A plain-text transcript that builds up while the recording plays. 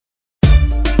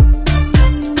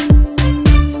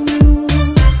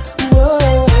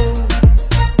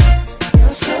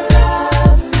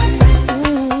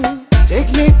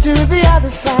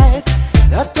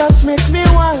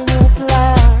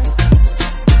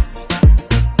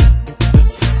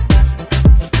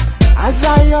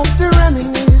Fire up to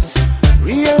reminisce,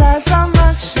 realize how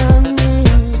much I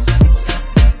miss.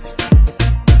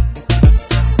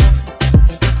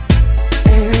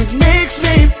 And it makes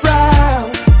me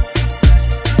proud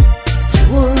to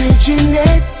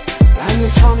originate and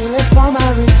this formula for my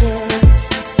return.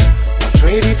 I'll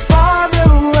trade it for the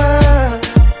world.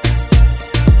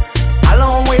 I'll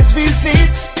always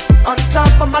visit. On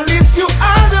top of my list, you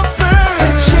are the first.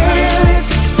 Seychelles,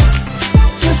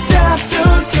 you said I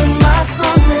soon to my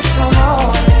son with some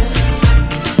oil.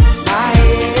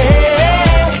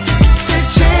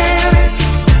 Seychelles,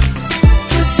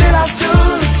 you said I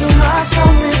soon to my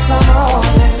son with some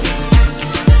oil.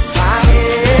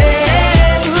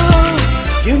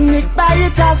 Unique by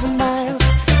 1,000 miles,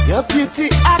 your beauty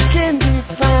I can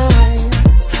define.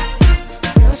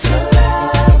 You're so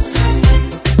lovely.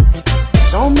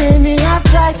 So many I've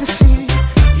tried to see,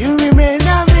 you remain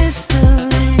a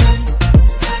mystery.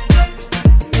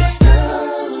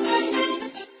 Mystery.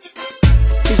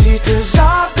 Visitors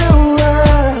of the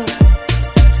world,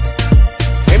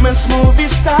 famous movie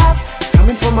stars,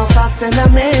 coming from a fast and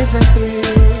amazing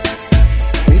thrill.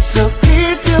 And it's so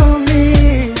clear to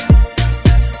me,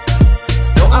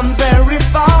 though I'm very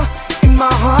far, in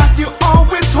my heart you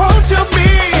always hold to me.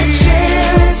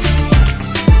 Seychelles,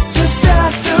 you said I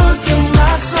should to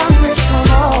my son with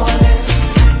some oil.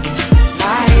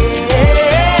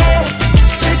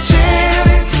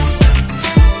 Seychelles,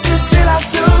 you said I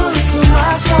should to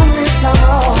my son with some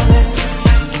oil.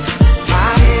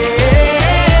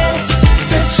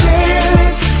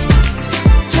 Seychelles,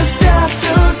 you said I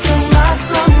should to my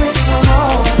son with some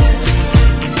oil.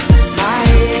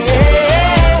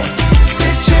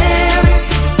 Seychelles,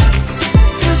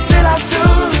 you said I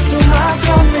should to my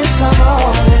son with some oil.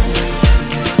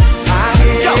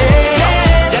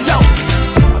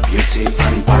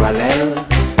 Unparalleled,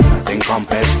 nothing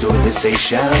compares to the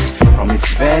Seychelles. From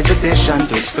its vegetation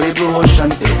to its clear ocean,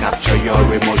 they capture your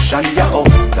emotion. Yo,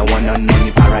 the one and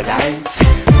only paradise,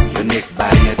 unique by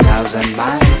 1,000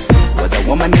 miles. Where the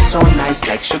woman is so nice,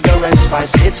 like sugar and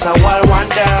spice. It's a world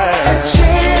wonder.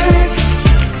 Seychelles,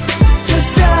 you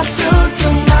said I should to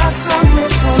my son.